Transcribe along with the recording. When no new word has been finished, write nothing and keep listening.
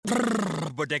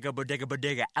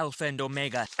bodega, alpha and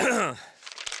omega.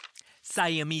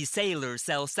 Siamese sailors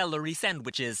sell celery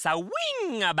sandwiches.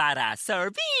 Sawing-a-bada,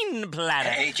 serving platter.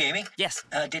 Hey, Jamie? Yes?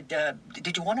 Did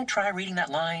you want to try reading that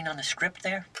line on the script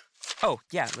there? Oh,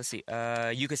 yeah, let's see.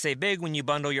 You could save big when you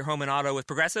bundle your home and auto with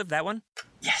Progressive, that one?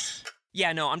 Yes.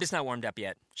 Yeah, no, I'm just not warmed up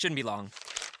yet. Shouldn't be long.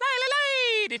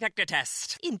 Detector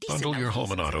test. Bundle your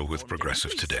home and auto with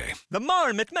Progressive today. The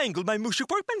marmot mangled my mushy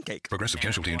pork pancake. Progressive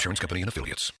Casualty Insurance Company and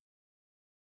Affiliates.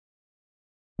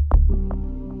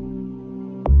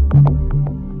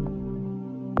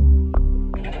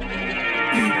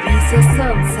 Ibiza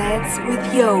Sunsets with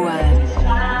Ioan.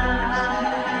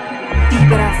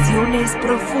 Vibraciones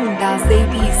profundas de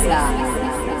Ibiza.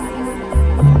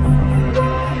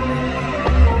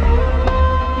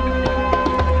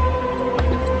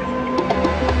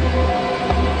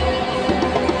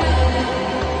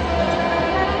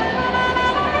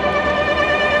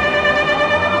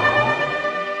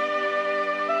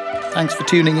 Thanks for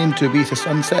tuning in to Ibiza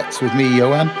Sunsets with me,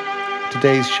 Ioan.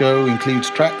 Today's show includes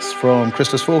tracks from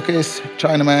Christos Fourkis,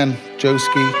 Chinaman,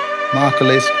 Joski,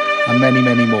 Markalis, and many,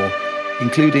 many more,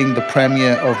 including the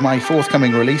premiere of my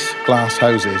forthcoming release, Glass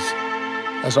Houses.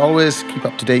 As always, keep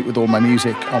up to date with all my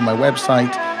music on my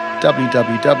website,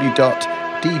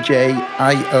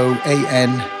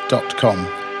 www.djoan.com.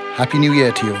 Happy New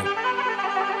Year to you all.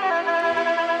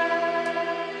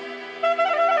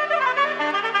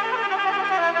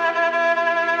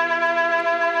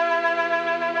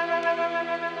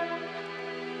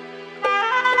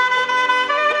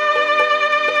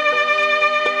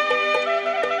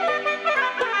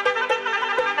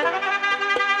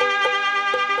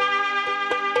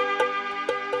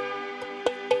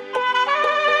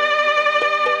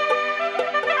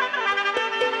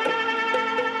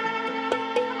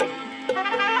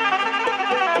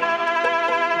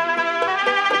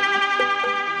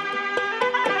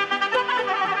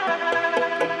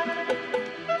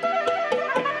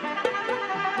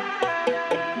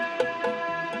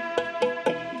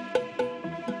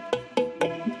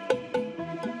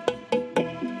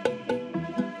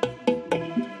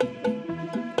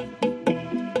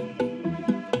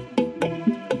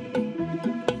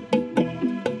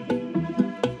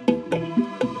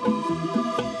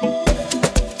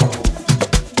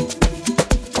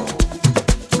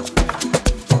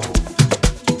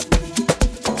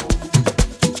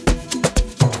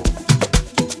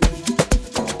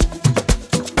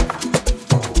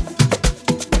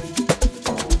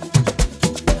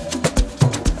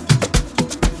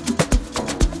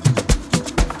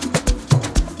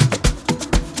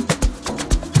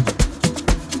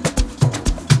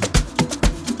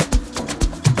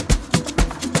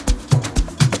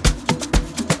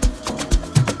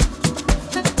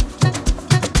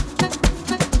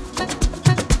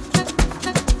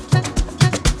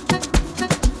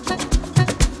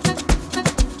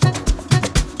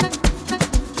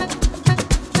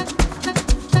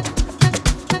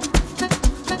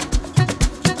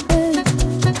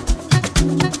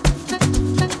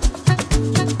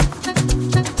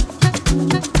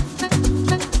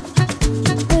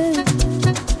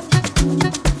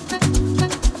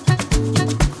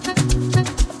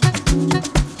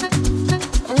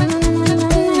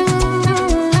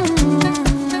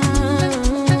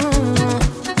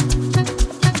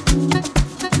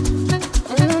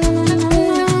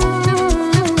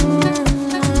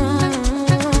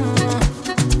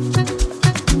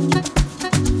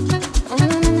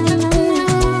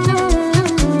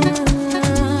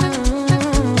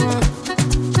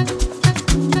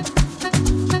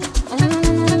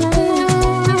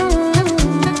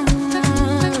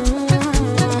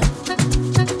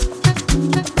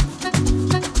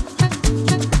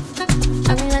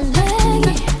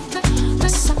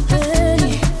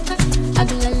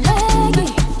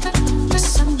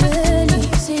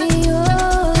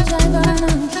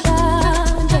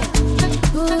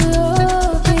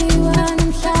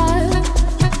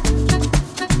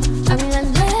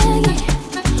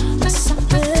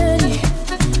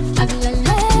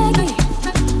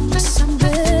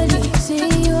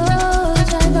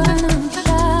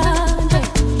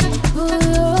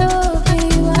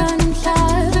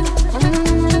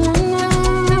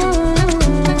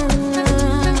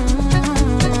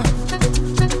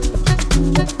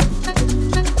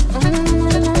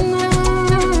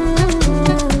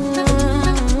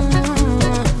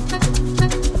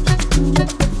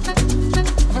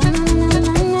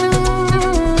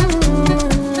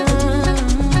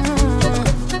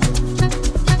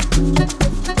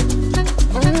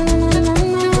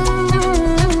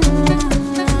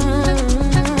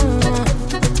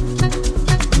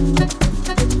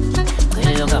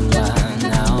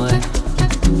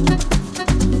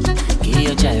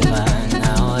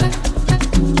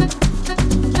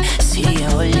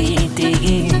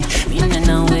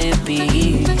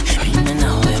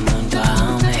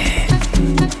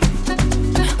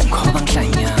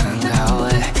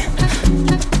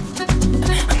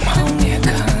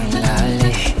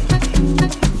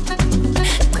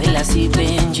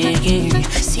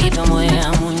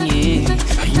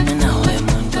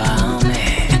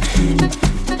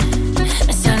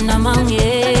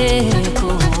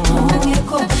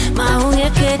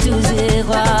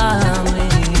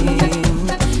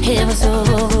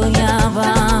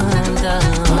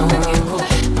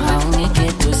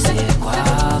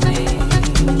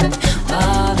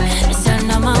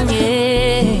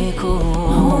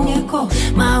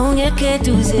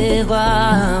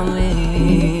 kwami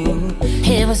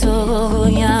ebusuku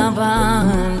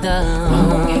kuyabanda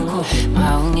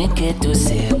mawungekho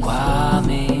eduze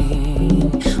kwami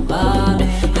babe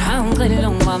angicela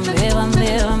ungibambe bambe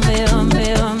bambe bambe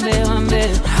bambe bambe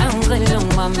angicela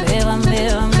ungibambe bambe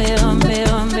bambe bambe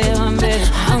bambe bambe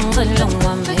angicela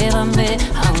ungibambe bambe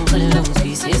angicela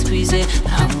ungisize squeeze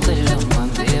angicela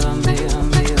ungibambe bambe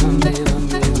bambe bambe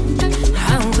bambe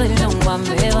angicela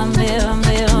ungibambe bambe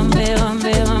bambe bambe bambe bambe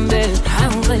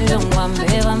angicela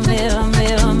ungibambe bambe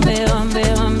bambe bambe bambe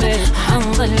bambe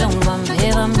angicela ungibambe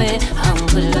bambe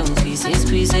angicela ungisize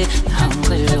squeeze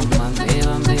angicela ungibambe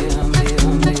bambe bambe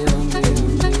bambe bambe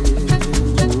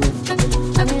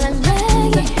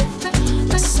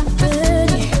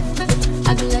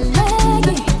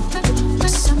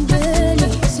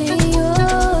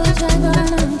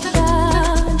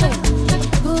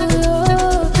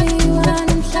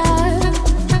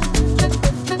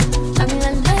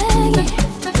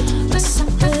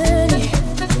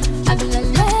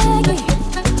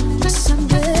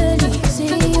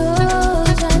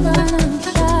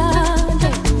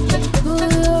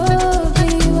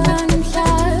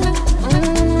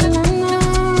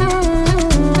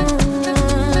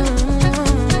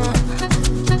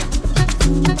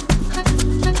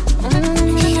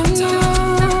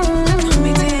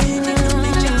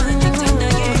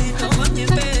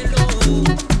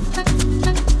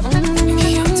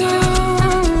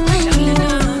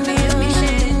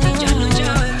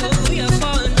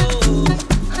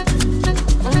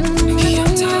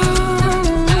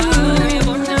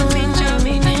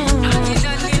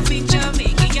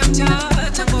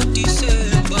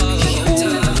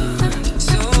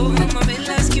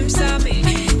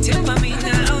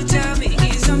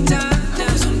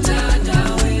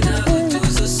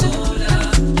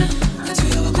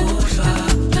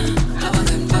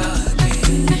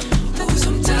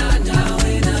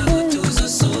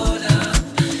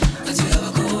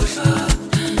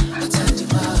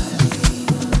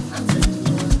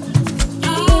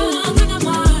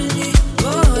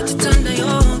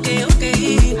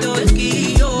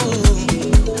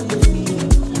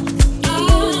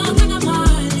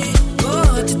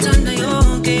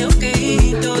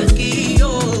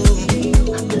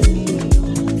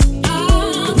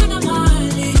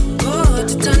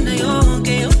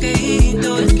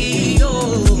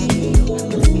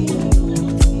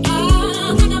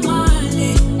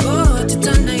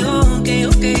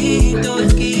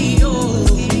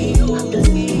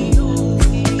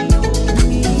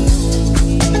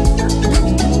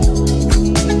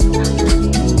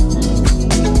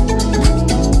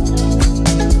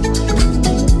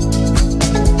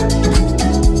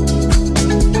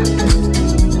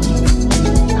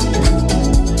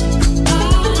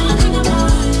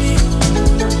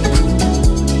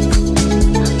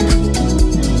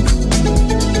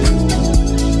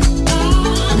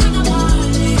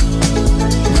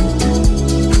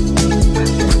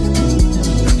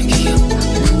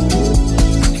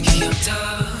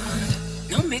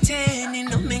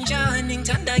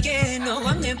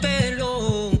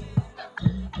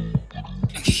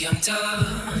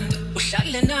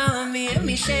uhlale nami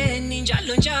emihleni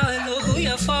njalo njalo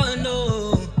uyafana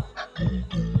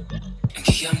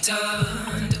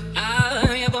ngiyamthanda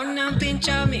yabona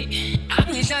mpintshami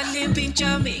angidlali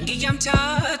impintshami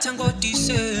ngiyamthatha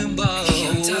ngoDisemba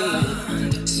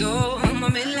ngiyamthanda so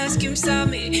mamela skim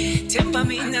sami themba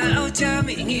mina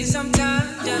awuthami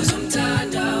ngizamthanda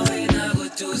uzomthanda wena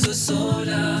kodwa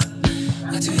uzosola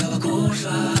ngathi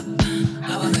uyabakhohlwa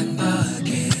abangani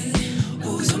bakhe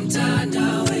uzomthanda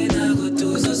wena kodwa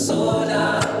uzosola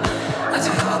ngathi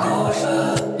uyabakhohlwa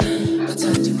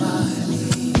bathanda imali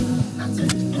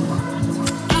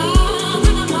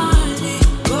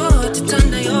kodwa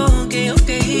thanda yonke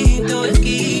into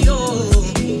ekiyo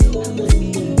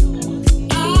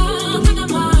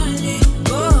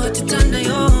kodwa thanda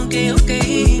yonke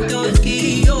into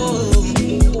ekiyo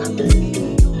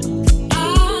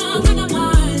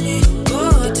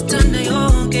kodwa thanda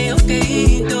yonke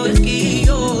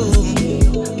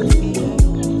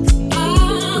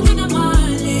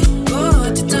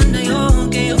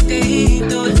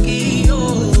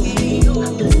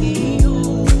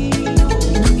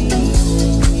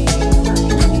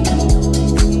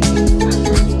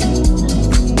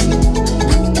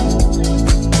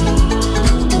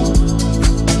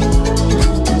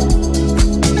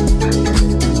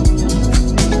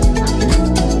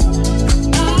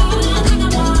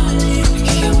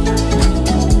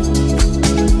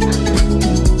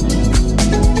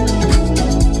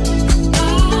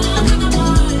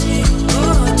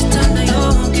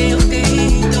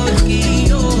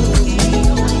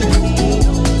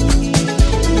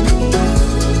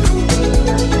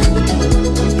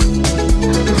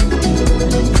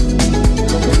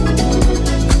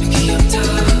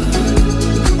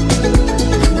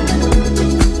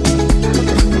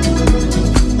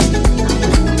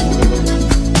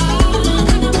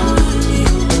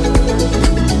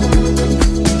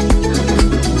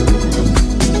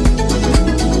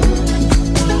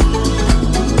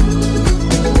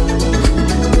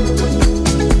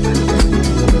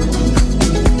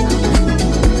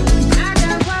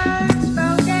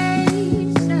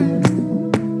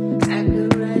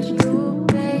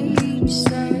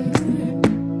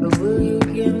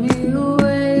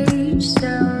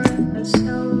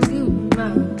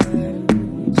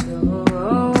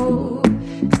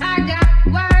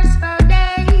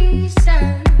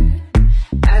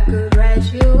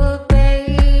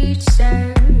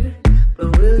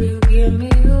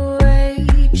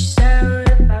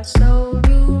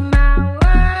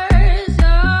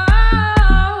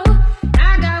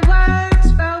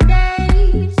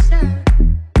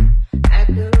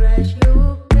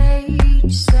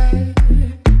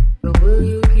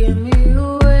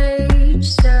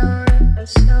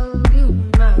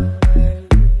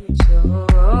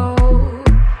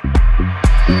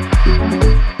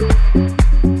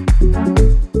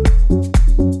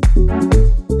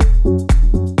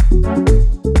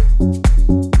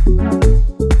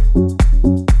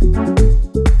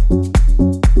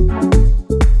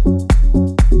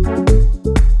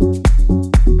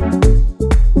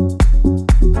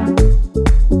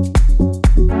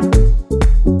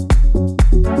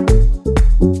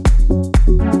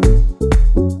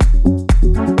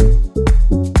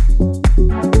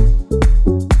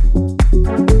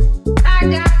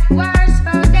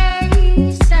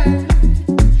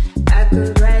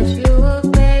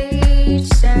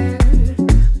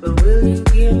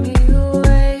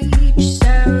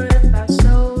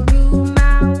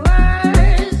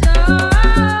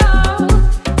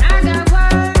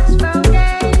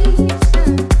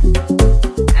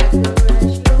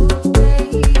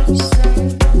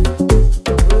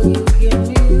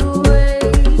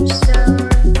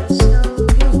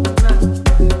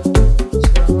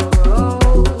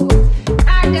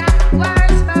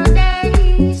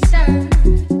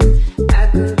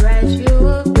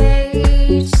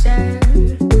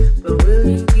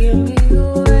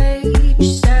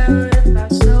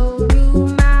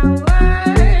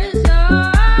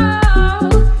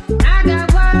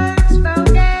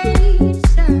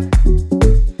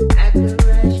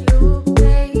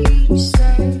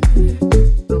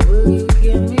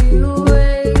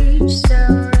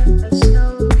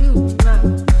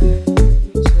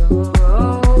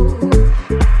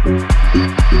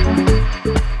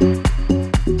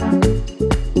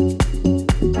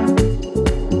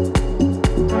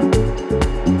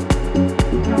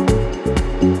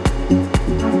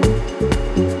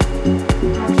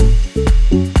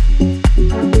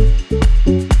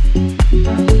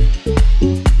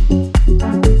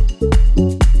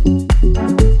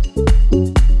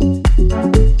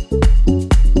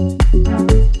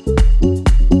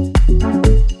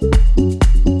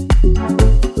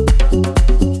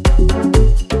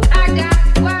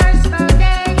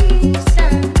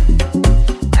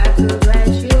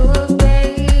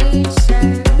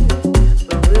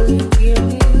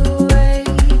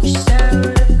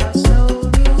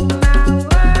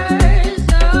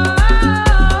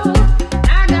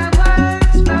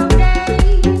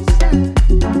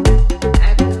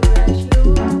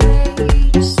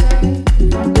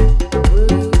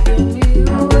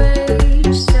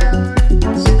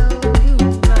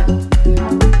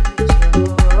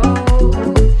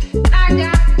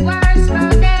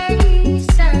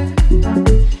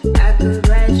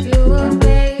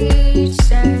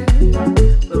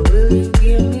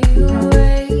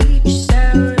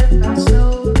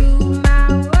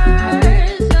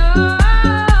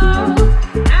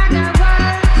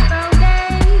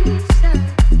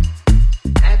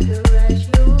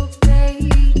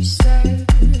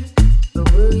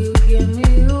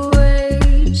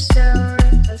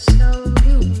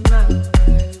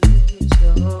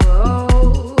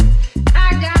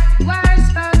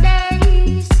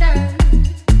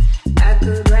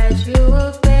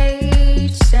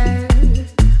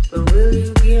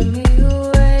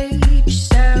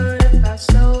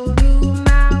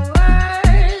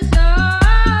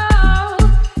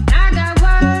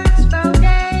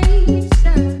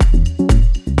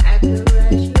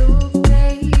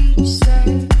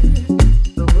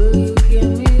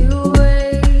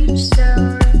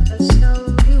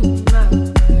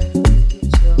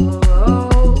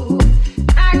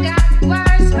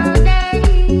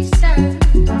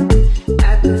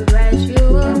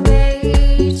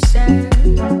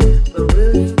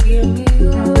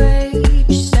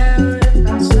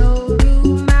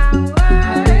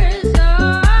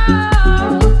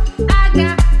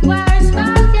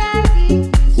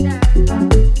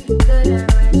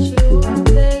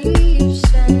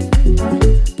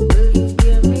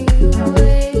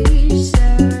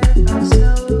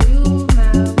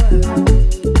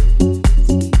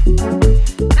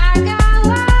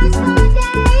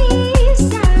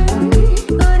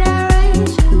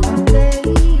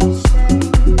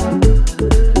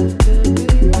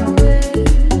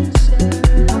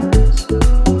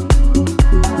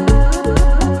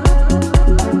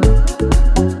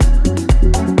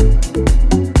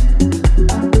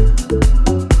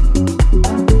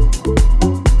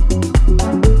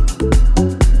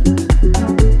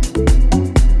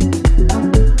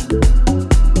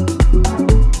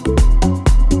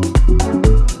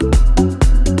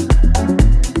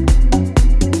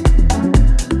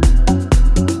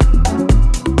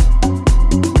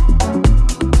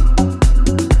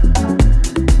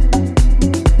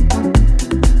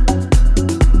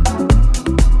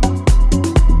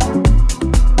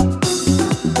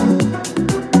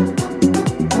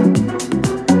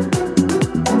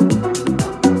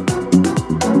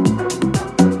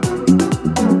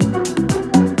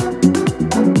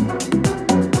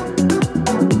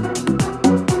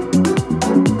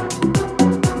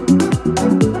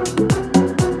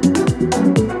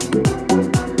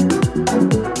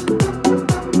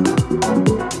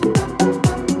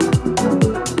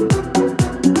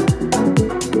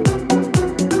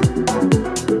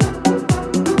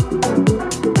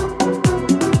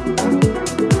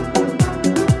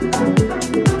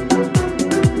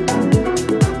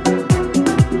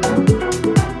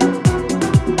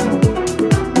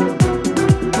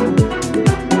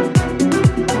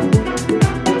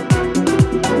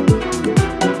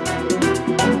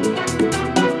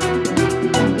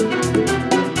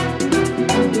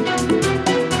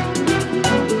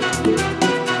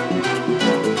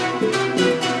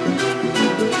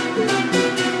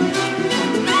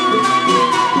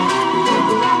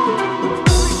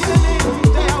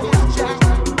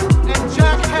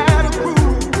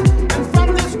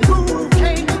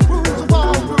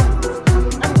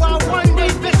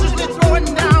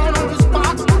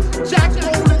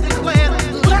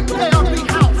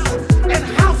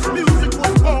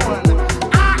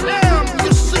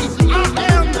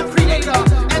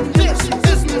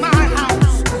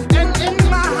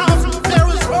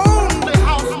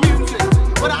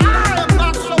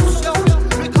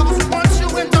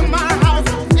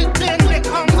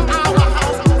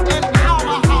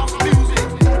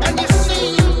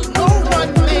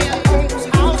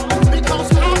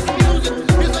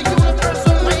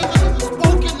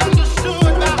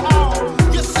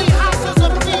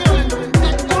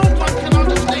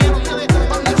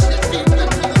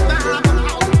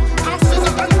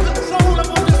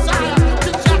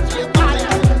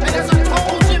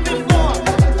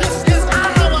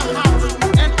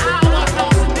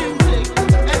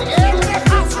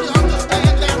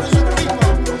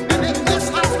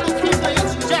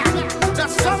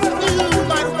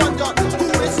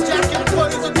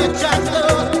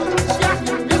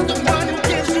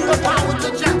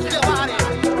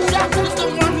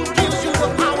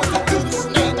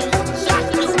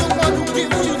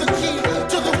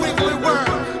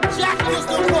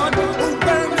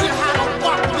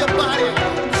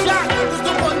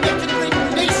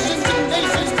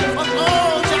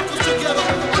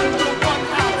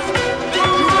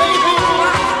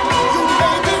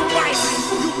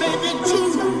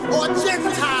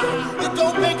how. It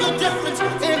don't make a difference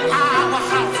in our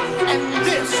house. And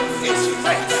this is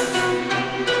fresh.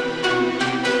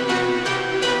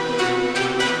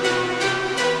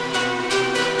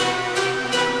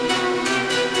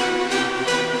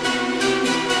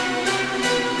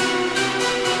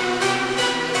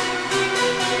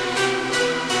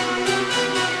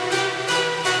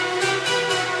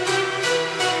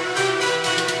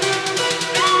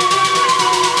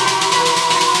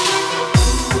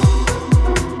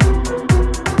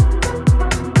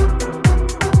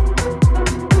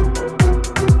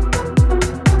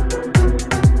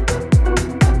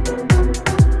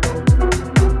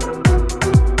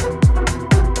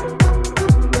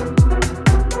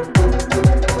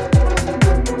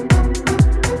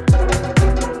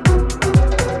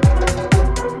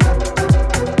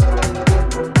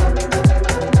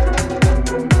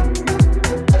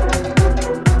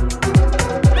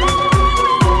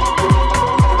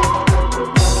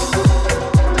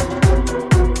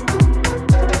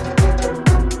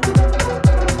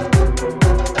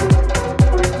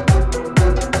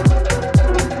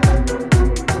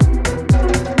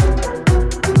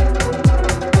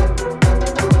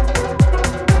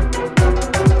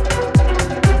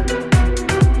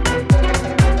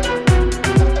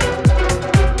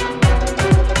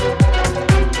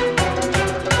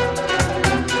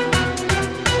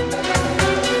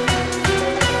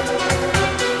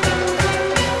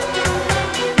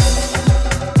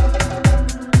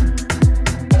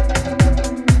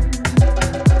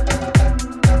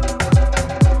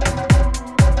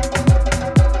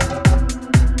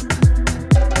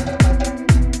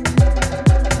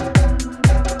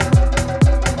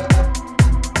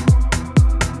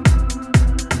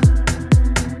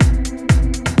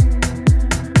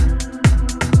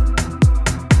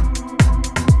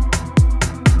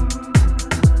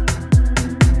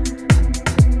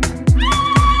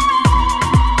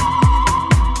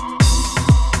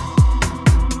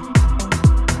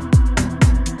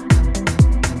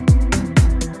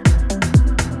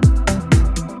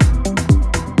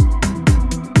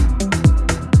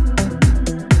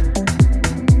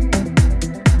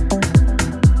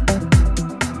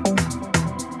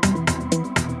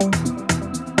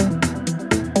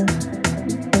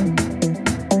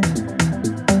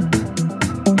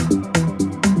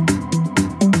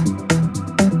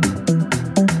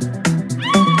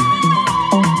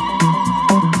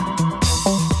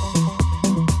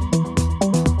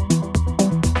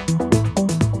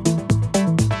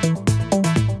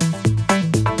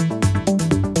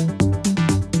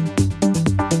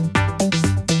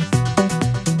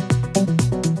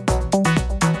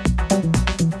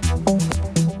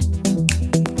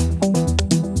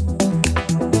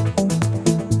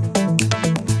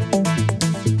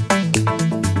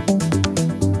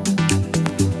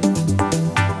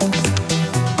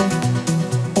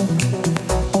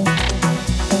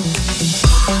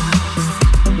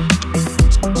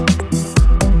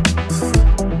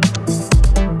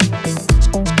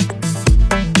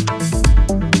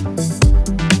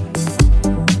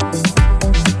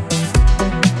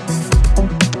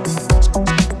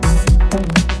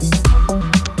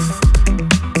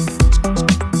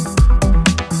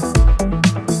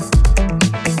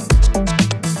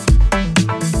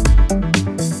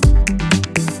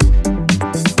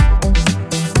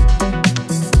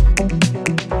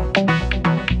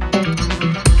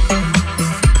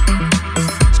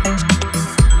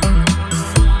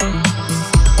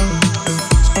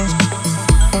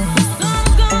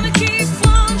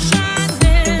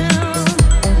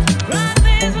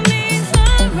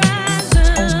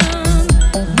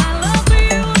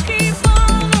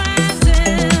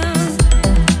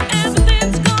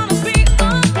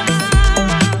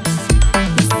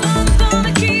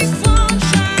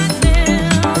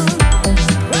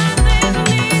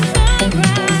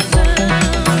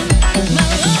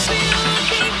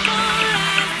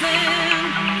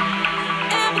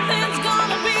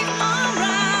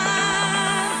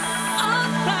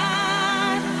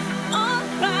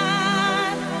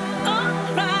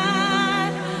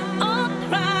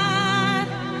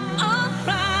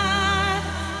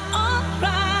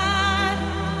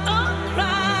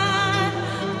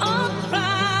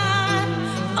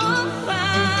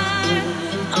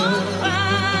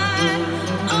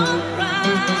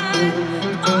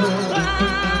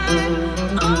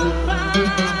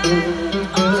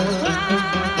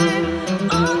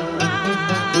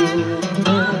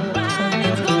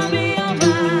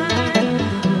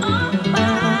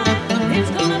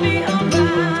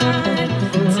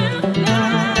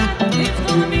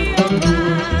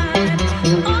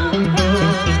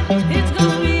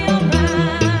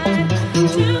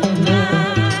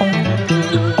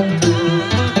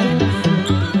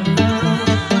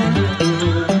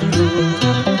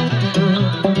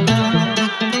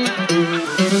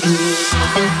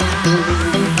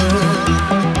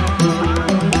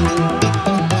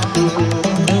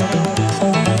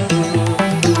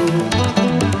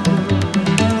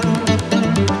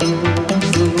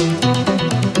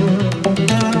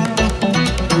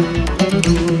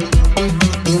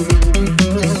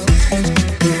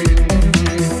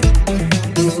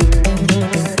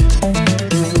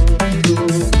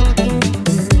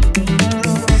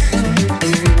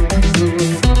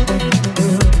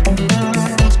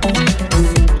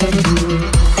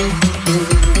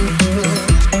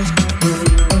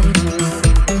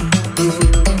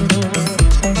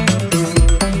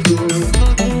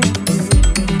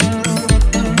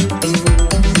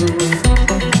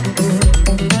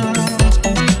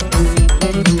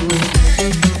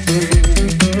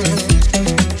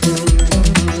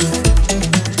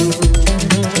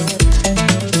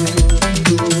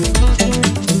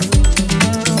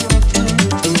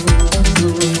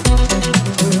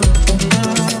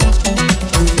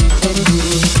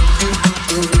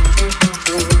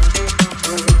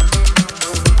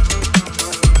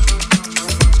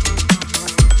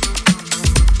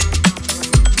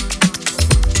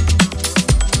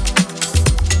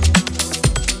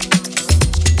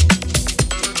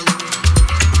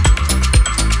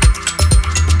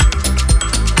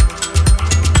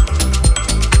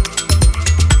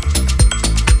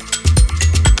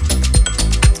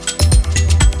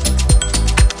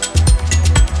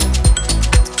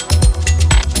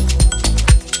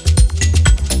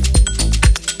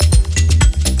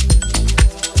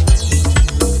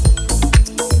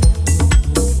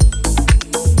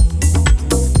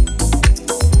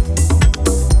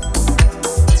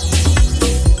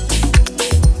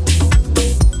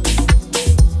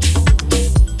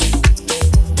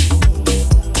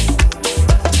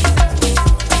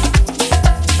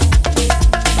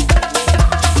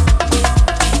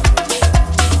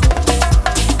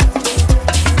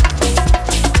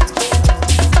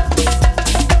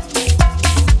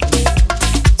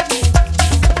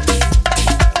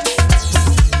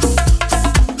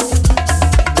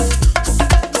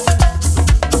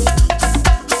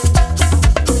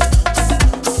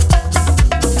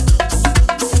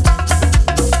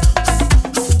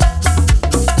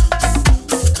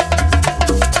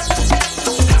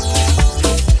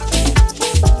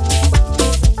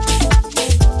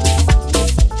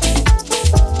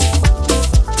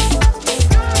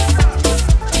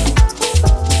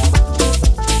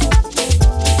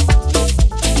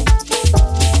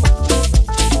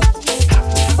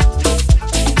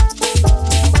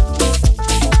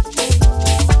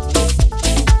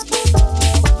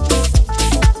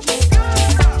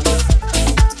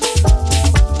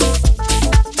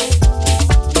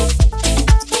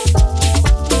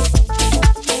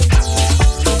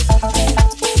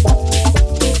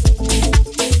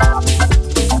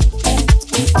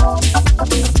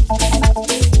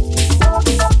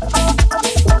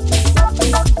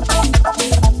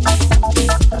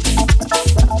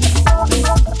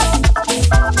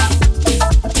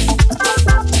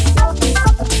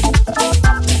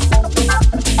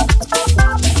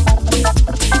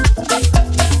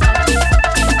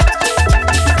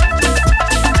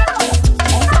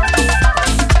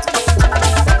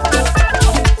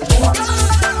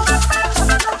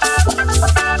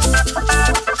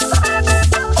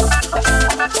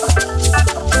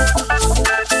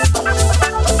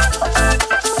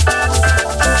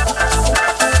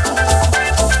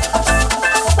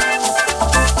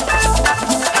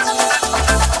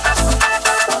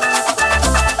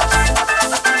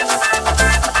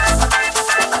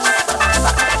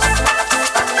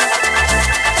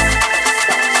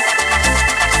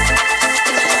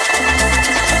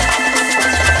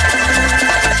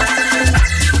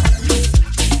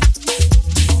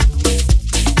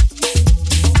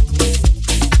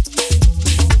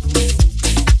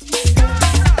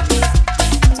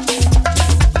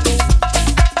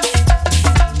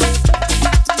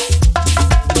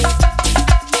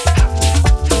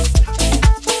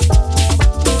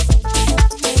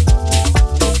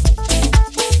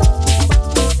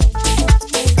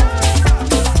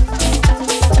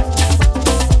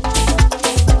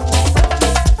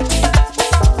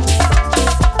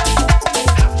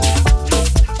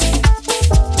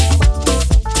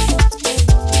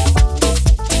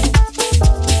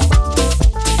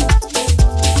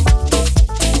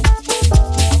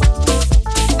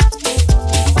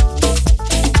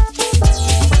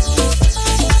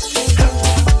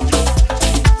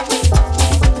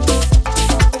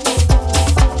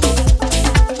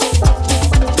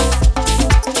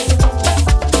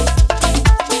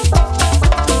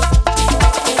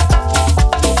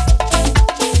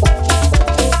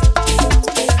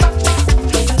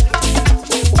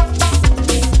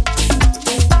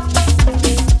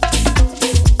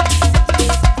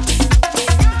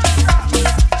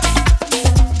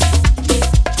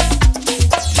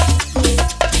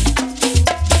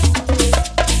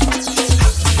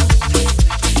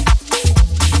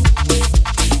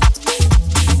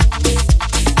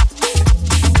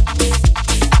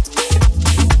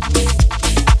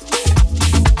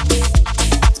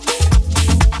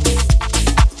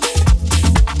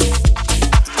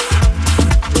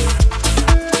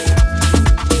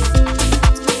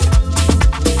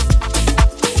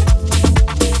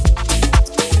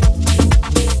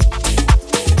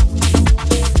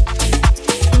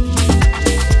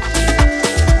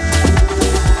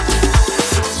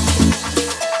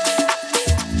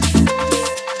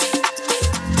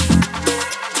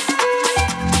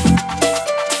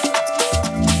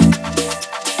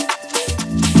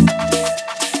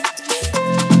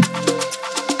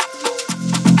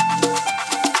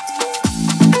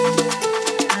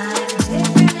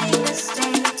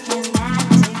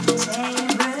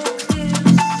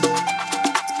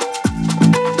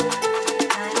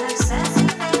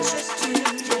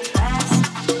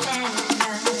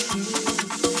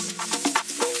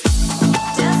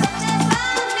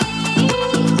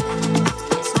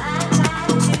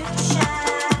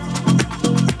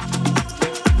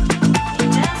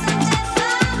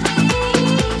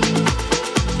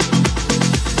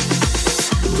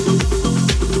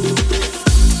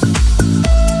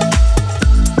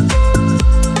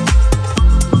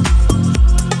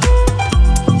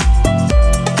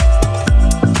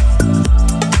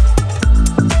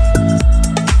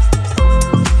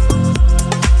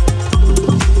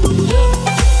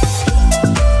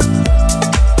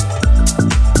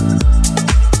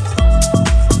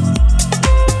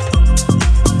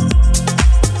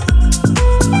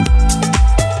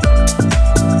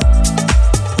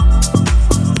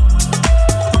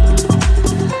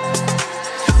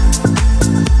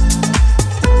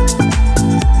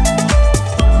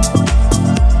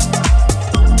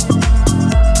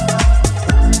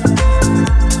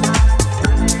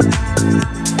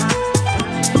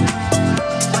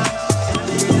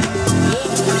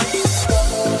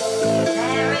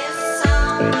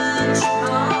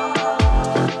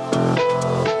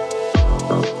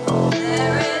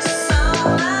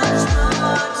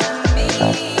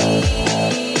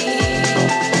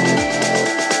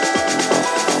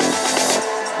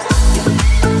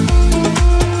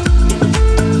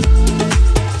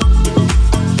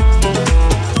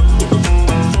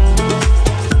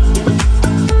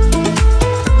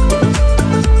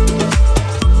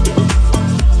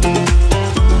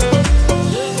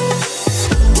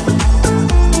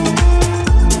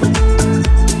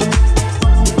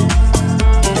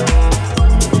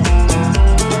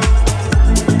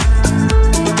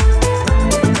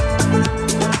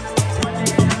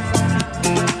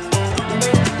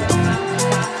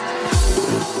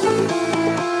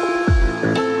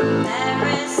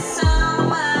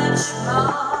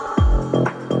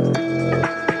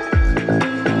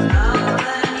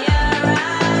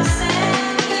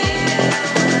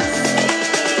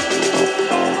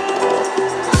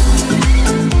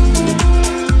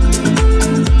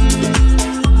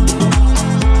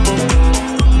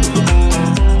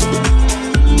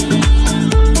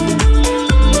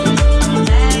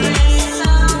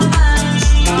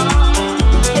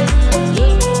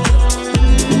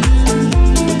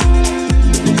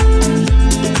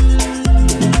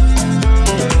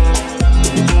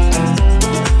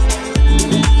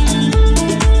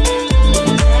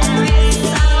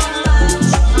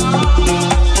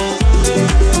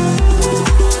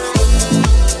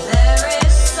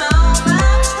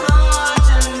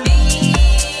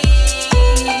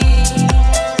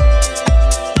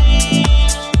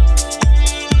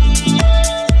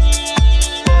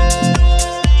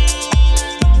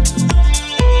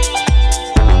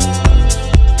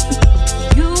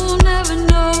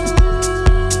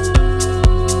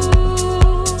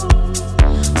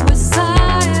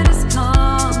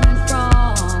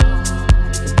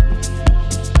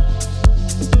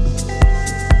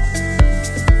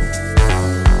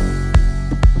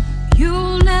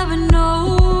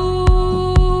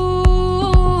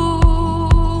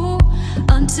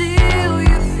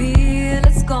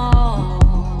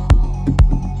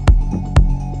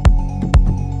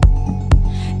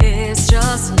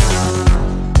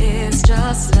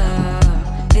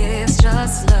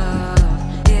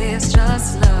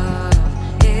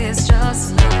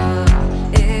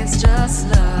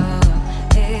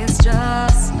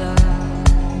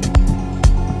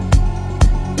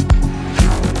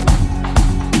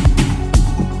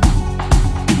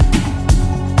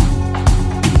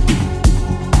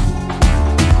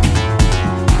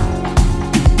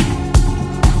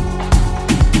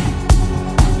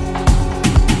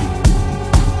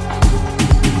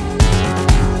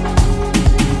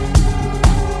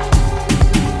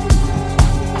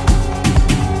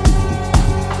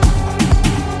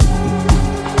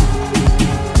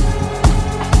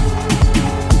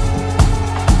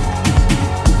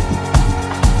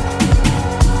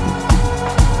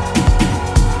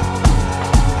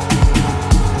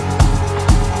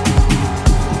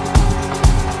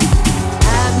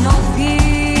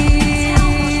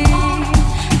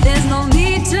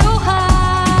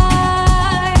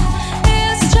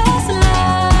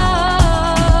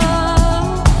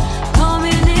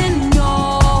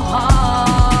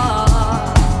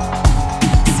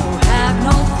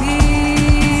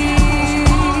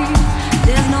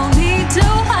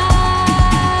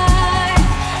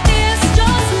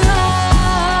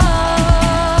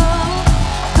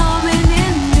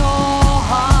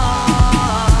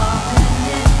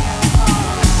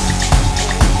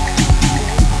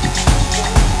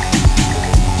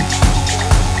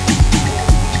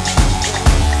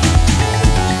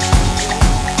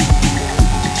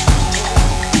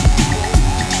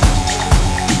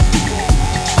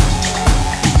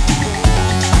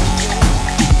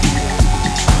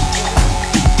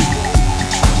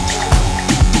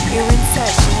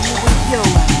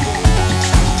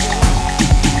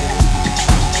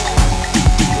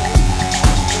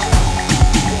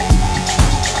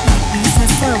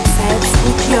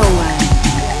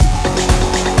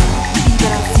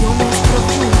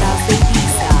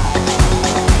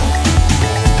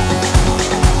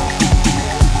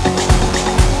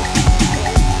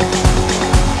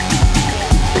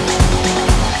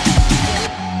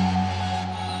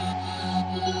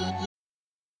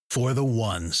 For the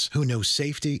ones who know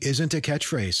safety isn't a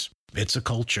catchphrase, it's a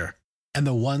culture. And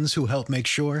the ones who help make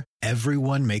sure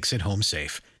everyone makes it home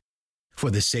safe. For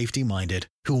the safety-minded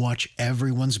who watch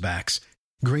everyone's backs,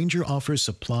 Grainger offers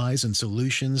supplies and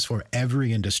solutions for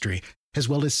every industry, as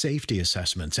well as safety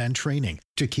assessments and training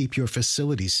to keep your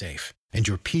facilities safe and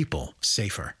your people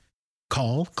safer.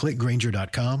 Call, click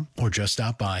Grainger.com, or just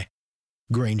stop by.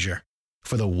 Grainger,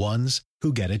 for the ones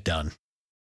who get it done.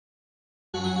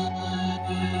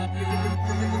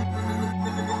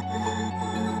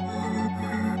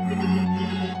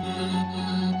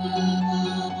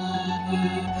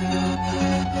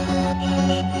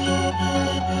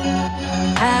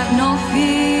 Have no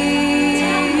fear,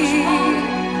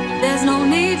 there's no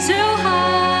need to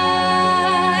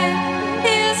hide.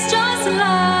 It's just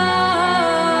love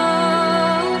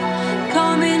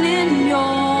coming in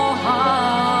your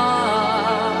heart.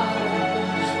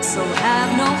 So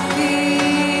have no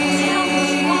fear,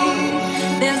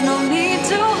 there's no need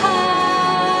to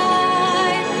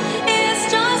hide. It's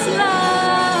just love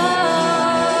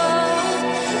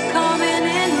coming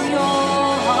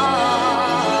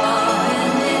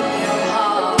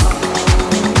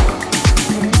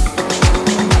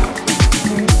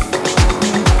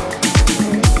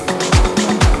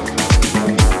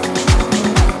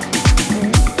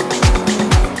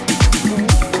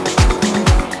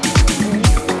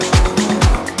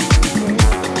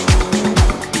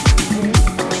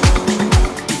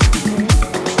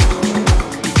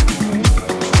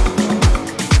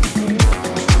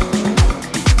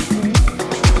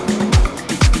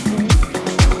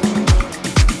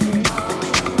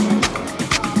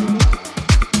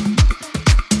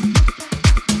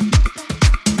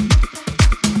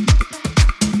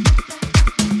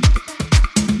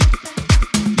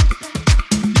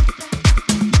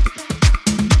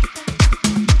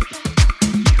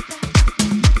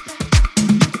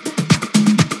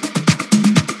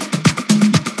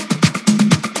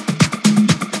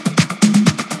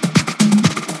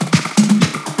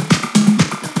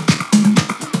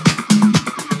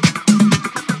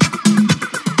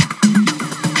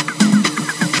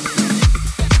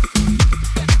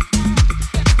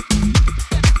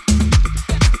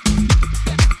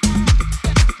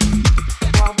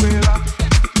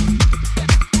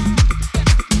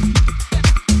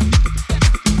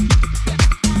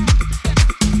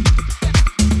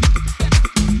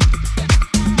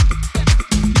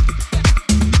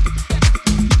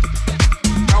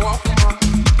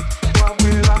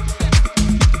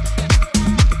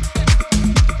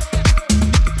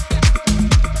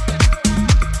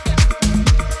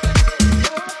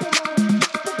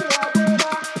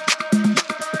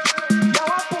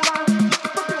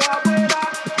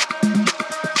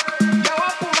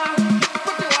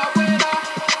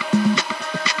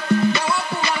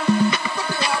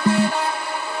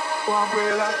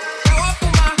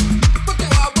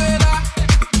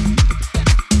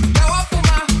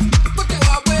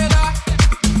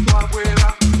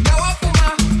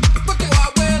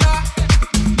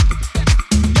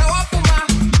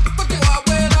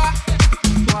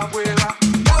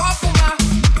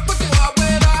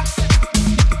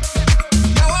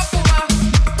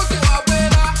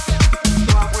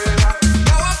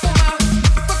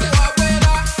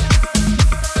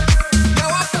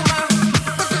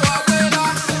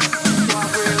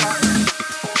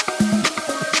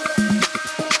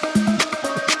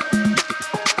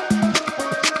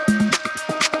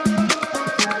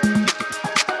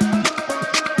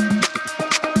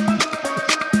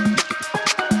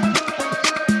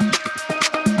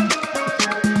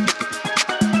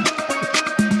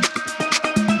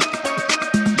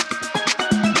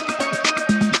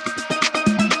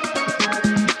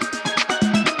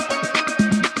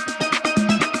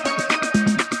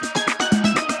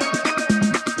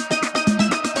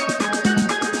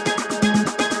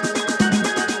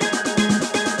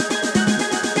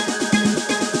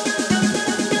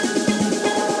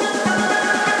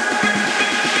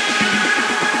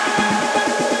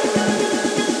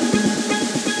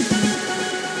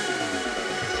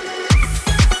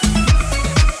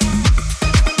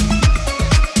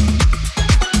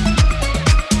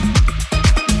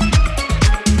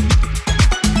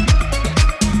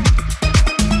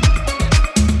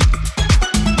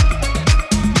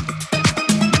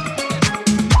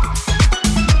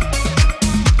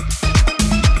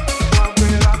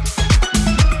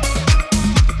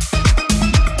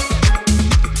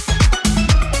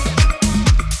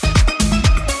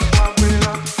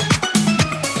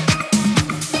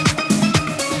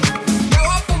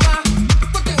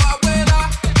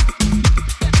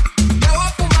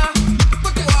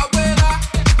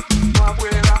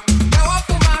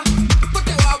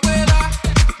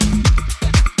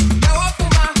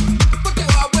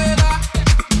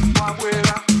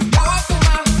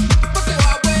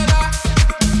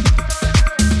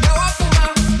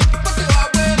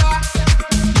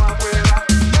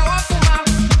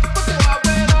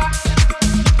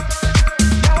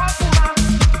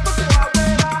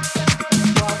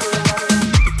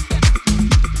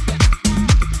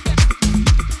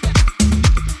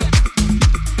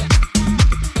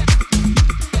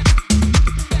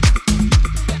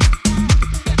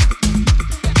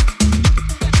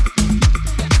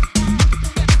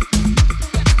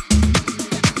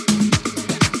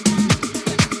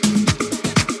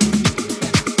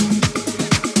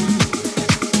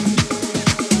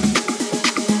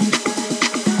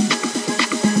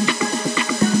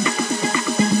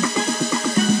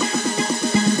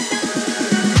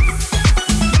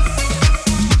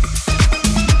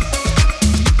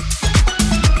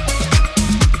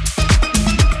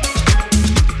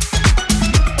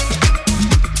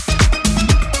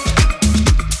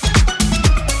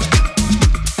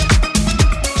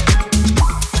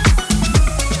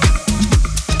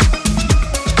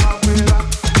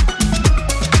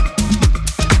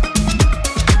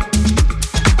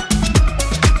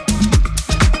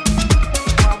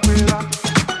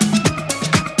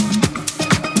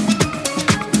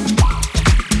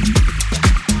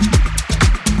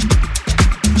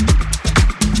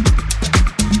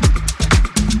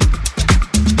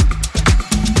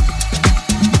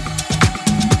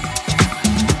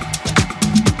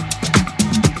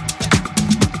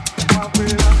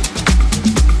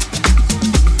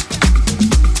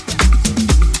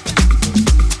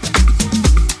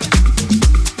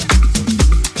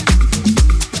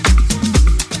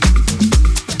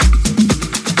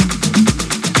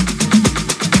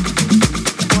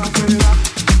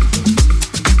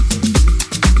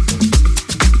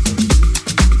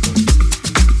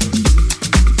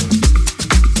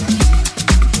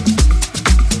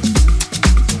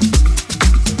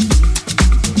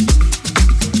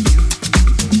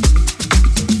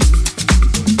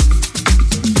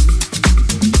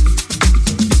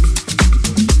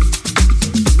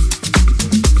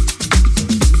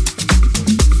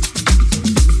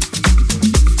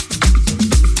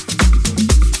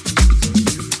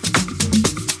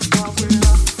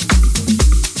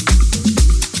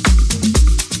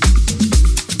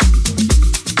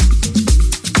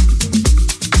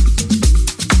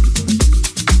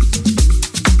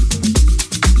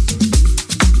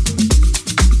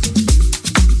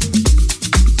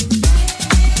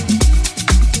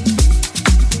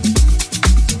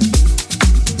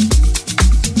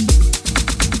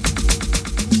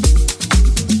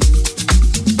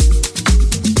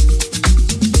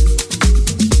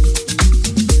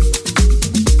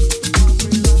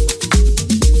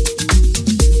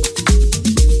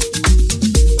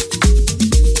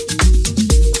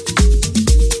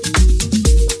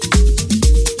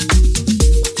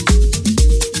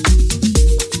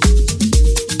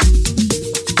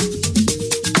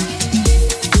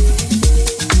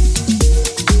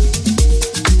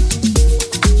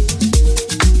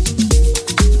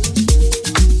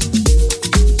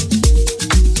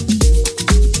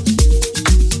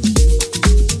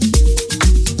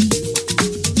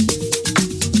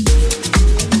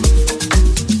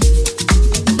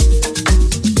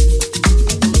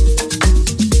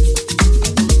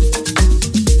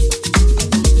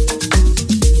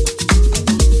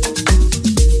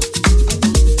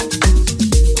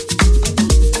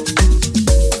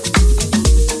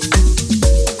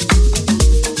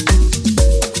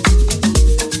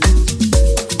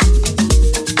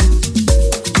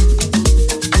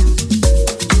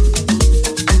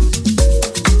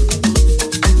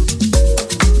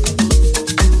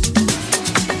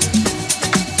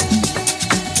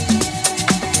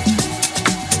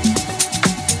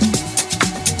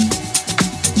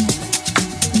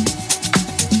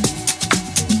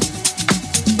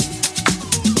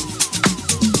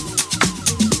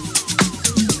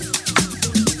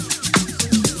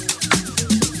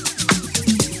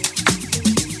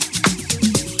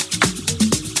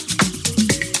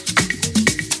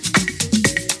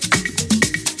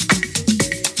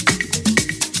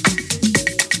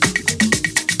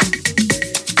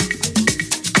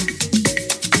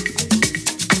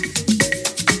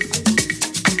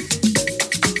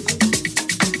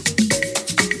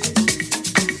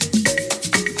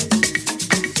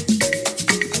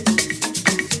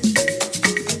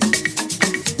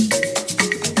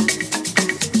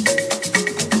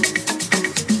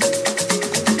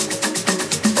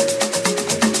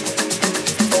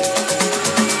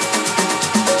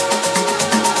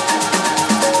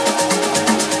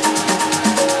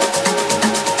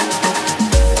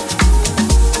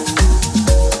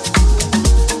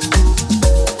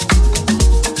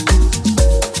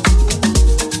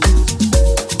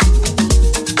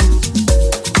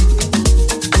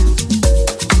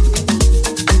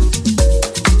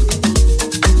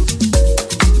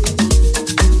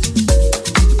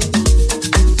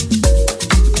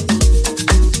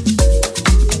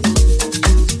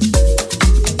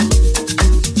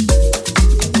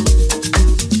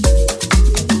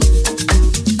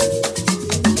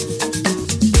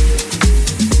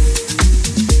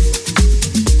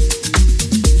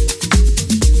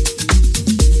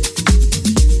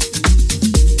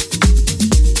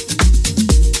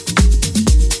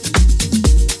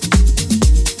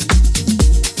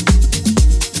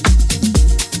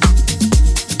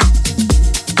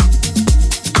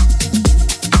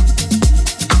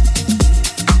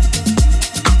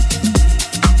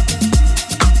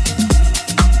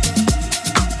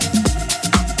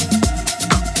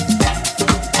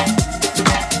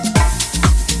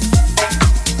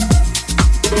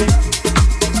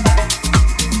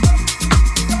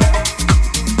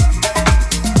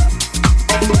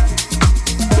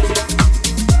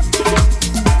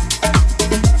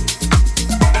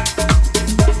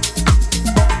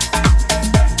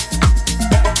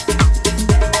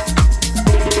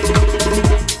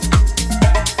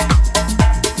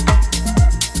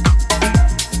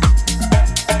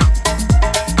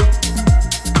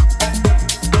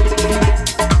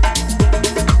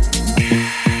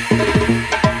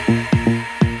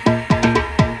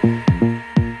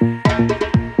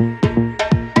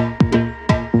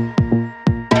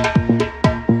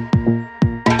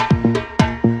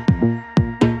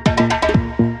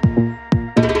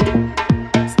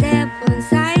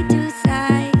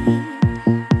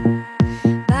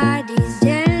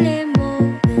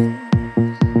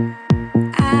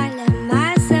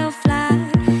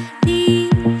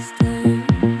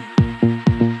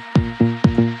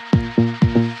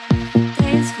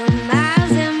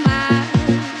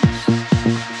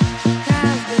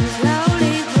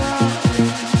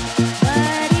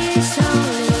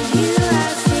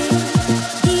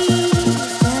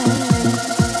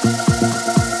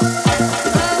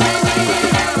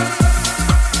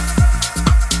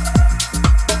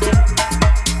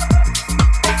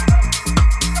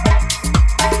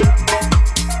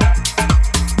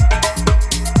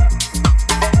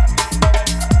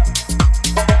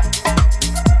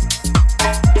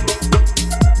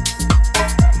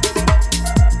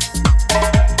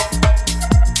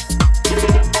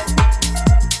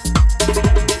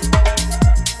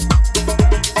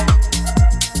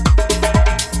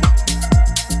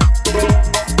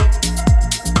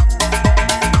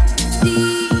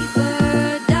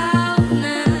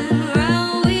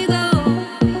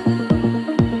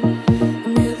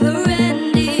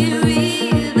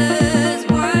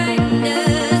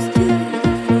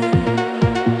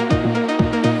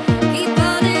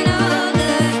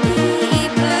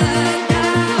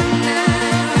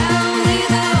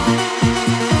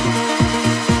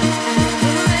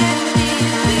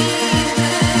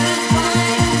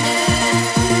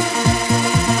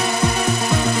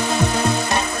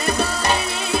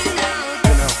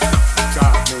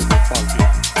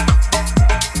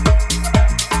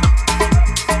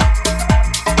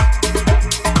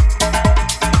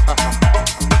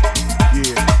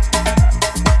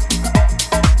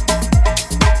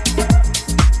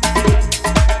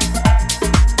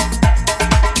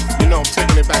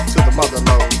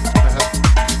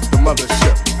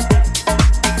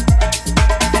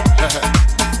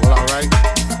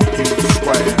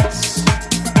Yes.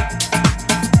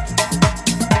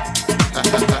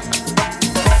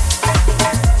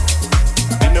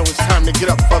 You know it's time to get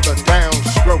up for the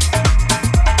downstroke.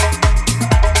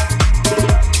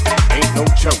 Ain't no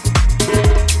joke.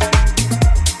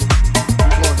 We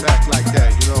going back like that,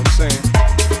 you know what I'm saying?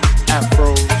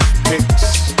 Afros, picks,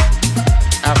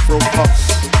 Afro puffs,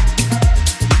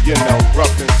 you know,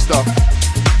 rough and stuff.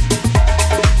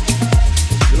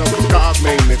 You know, God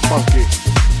made me funky.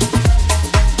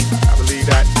 I believe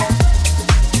that.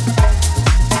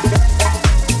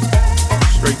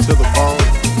 Straight to the bone.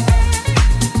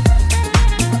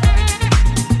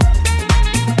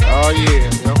 Oh yeah,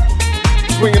 you know.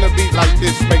 Swinging a beat like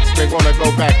this makes me wanna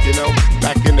go back, you know,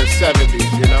 back in the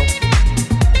 70s, you know.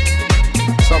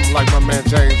 Something like my man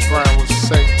James Brown would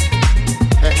say.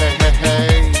 Hey, hey, hey,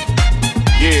 hey.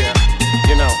 Yeah,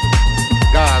 you know,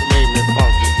 God made me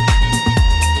funky.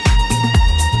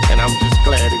 And I'm just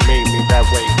glad he made me that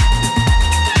way.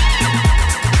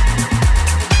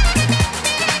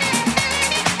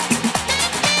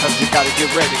 Cause you gotta get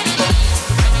ready.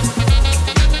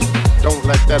 Don't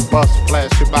let that bus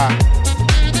flash you by.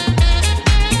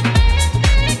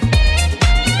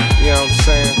 You know what I'm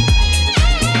saying?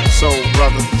 Soul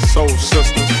brothers, soul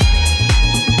sisters.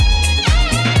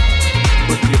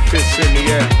 Put your fists in the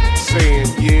air, saying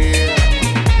yeah.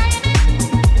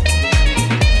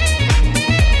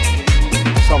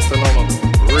 Something on a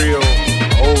real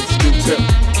old school tip.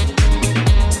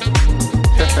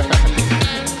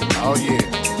 Oh yeah.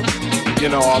 You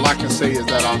know, all I can say is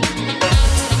that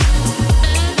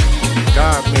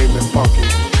God made me funky.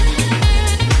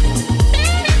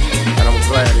 And I'm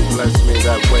glad he blessed me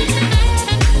that way.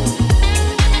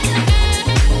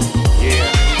 Yeah.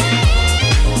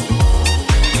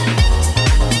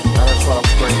 Now that's what I'm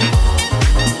screaming.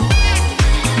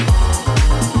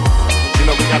 You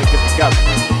know, we gotta get together.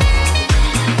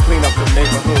 Clean up the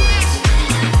neighborhoods.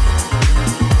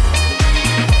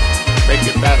 Make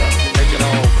it better. Make it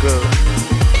all good.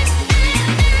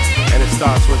 And it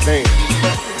starts within.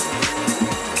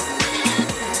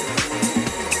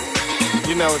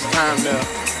 You know it's time to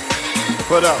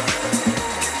put up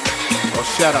or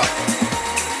shut up.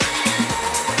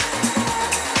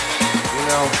 You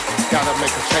know, gotta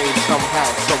make a change somehow,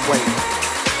 some way.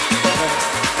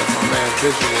 As my man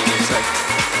Visual would say.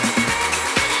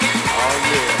 Oh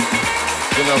yeah.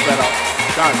 You know that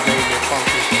God made me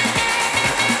funky.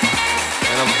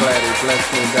 And I'm glad he blessed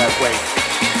me that way.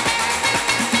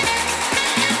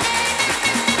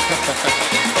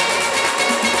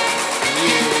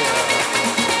 Yeah.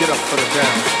 Get up for the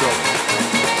downstroke.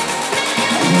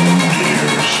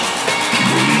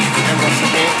 And once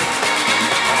again,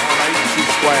 alright, two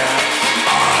squares.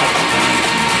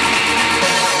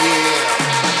 Yeah.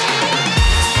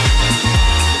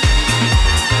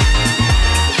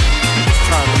 It's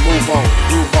time to move on,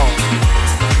 groove on.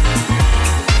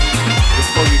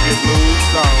 Before you get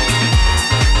loosed on.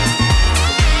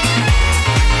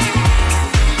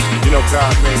 You know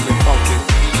God made me funky.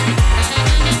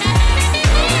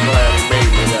 I'm glad he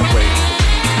made me that way.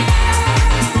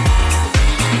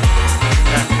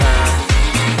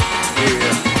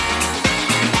 Yeah.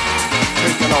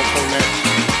 Taking off on that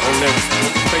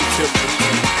spaceship,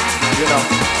 you know,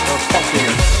 the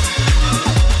funkiness,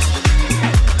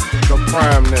 the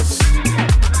primeness.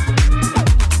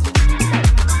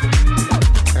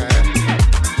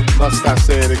 Must I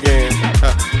say it again?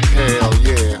 Hell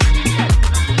yeah.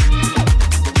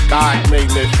 God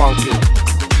made me funky.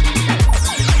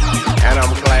 And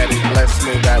I'm glad he blessed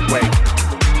me that way.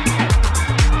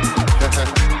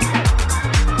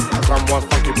 Cause I'm one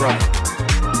funky brother.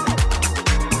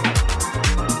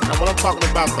 Now when I'm talking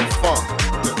about the funk,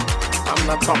 I'm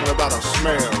not talking about a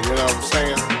smell, you know what I'm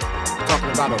saying? I'm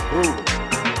talking about a groove.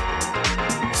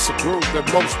 It's a groove that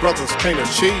most brothers can't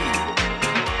achieve.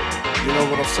 You know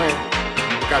what I'm saying?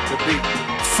 You got to be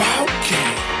funky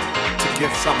to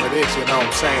get some of this, you know what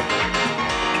I'm saying?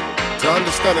 To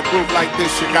understand a groove like this,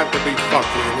 you got to be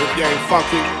funky. And if you ain't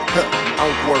funky,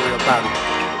 don't worry about it.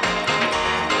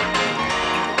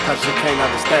 Cause you can't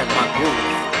understand my groove.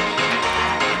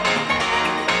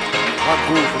 My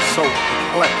groove is so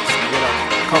complex, you know.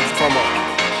 Comes from a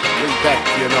way back,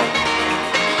 you know.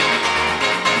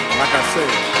 Like I said,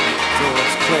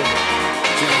 George Clinton,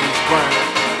 James Brown.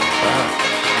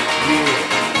 Yeah,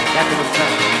 back in the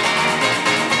time.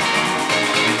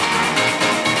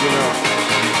 You know.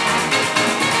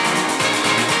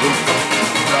 We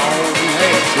all we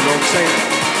had, you know what I'm saying?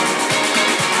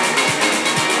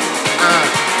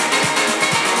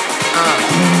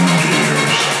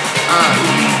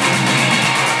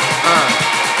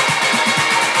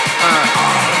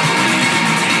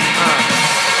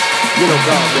 You know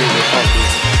God made me funky,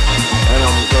 and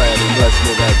I'm glad He blessed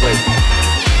me that way.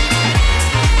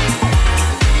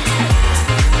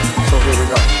 So here we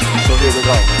go. So here we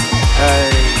go.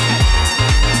 Hey.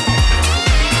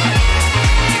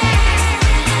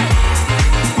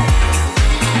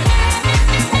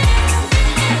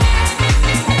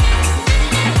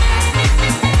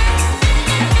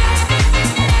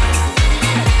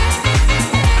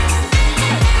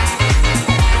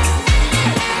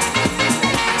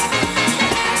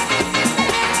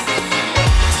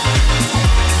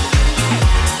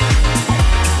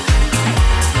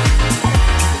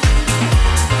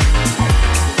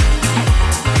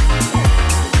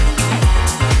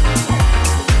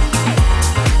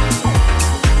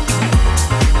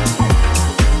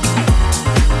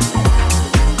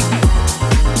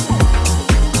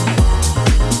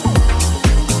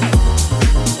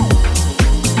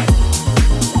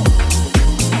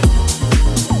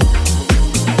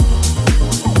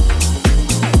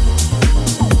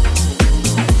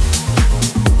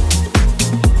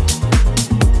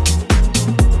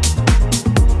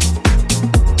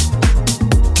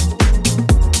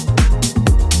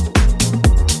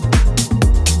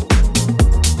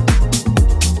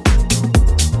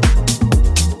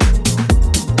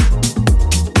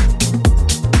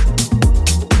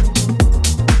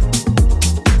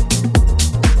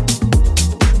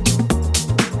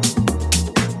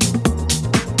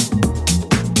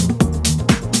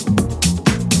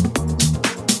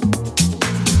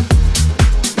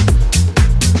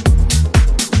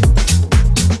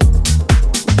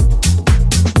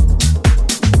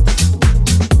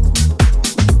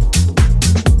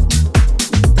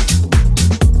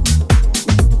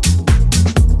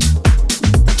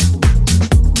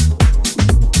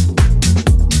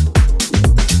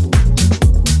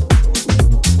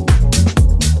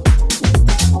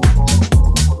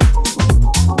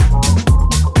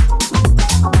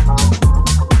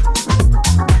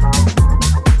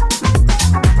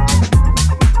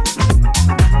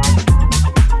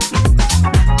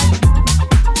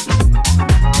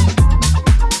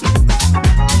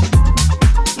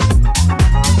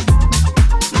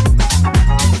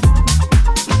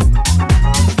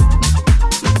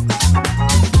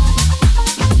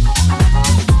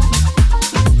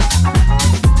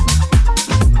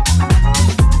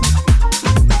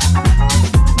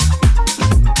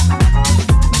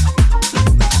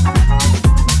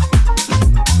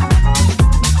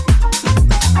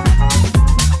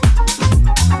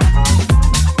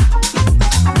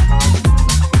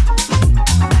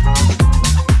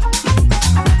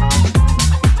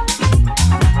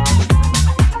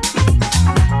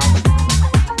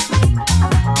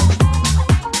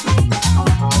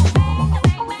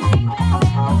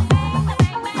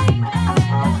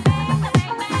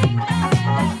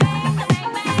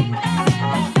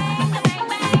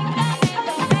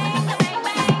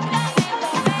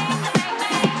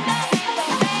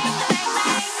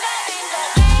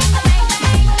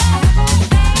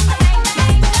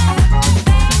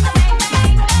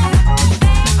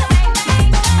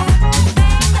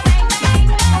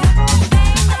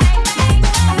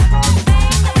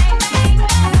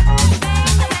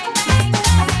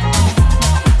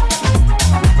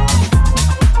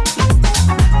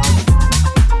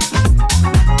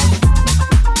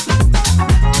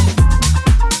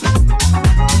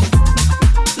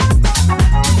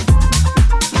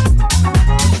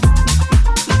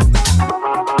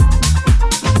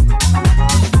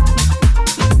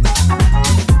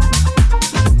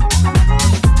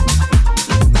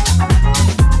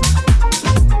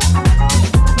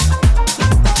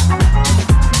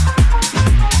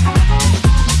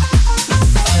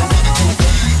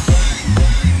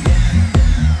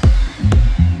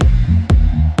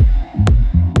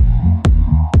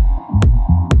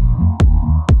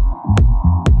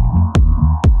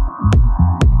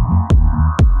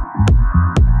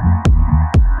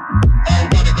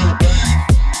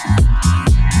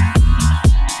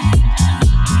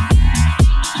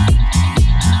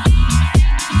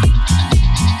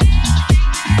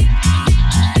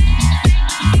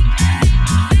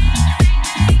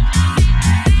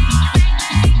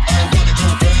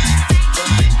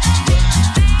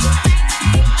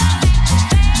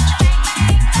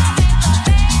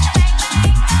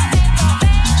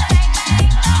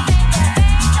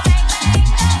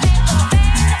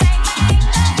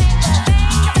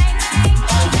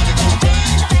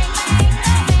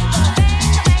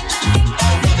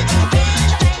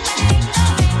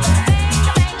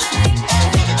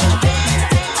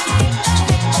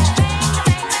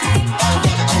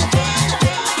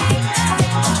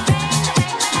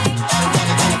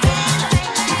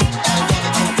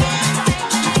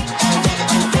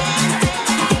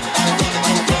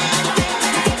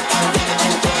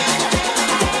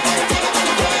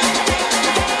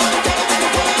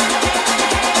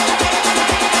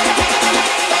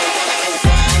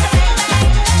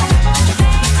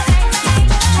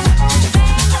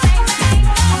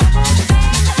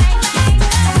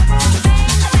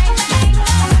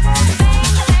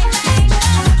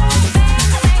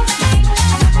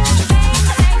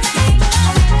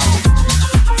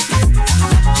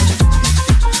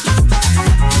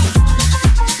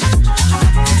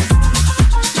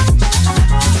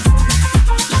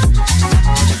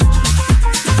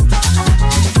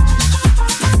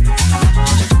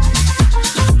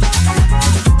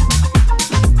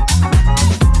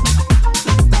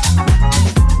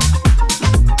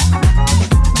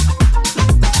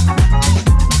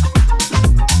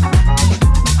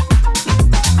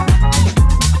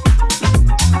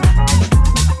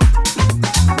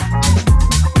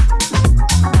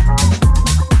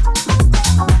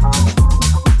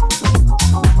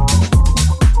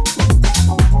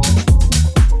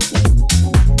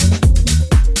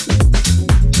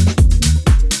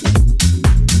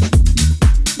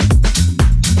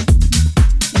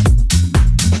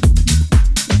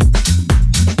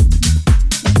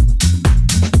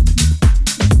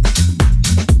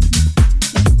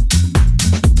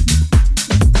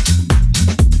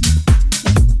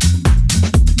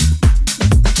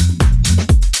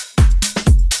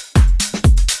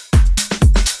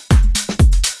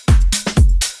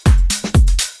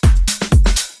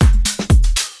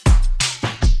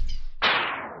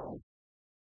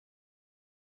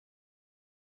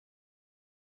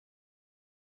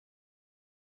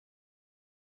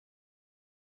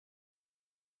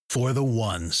 For the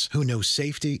ones who know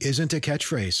safety isn't a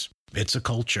catchphrase, it's a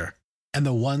culture. And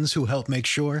the ones who help make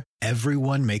sure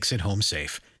everyone makes it home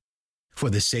safe. For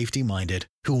the safety-minded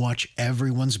who watch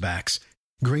everyone's backs,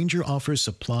 Grainger offers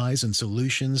supplies and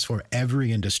solutions for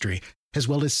every industry, as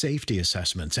well as safety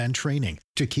assessments and training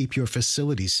to keep your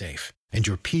facilities safe and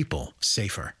your people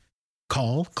safer.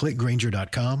 Call, click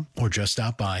Grainger.com, or just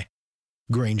stop by.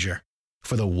 Grainger,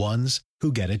 for the ones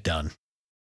who get it done.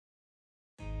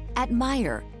 At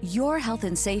Meijer, your health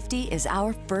and safety is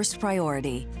our first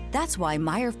priority. That's why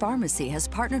Meijer Pharmacy has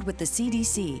partnered with the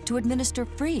CDC to administer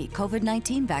free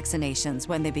COVID-19 vaccinations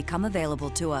when they become available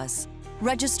to us.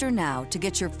 Register now to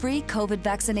get your free COVID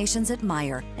vaccinations at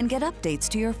Meijer and get updates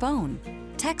to your phone.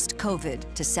 Text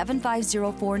COVID to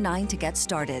 75049 to get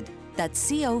started.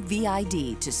 That's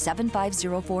COVID to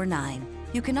 75049.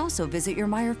 You can also visit your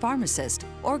Meijer pharmacist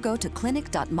or go to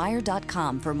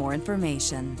clinic.meijer.com for more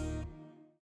information.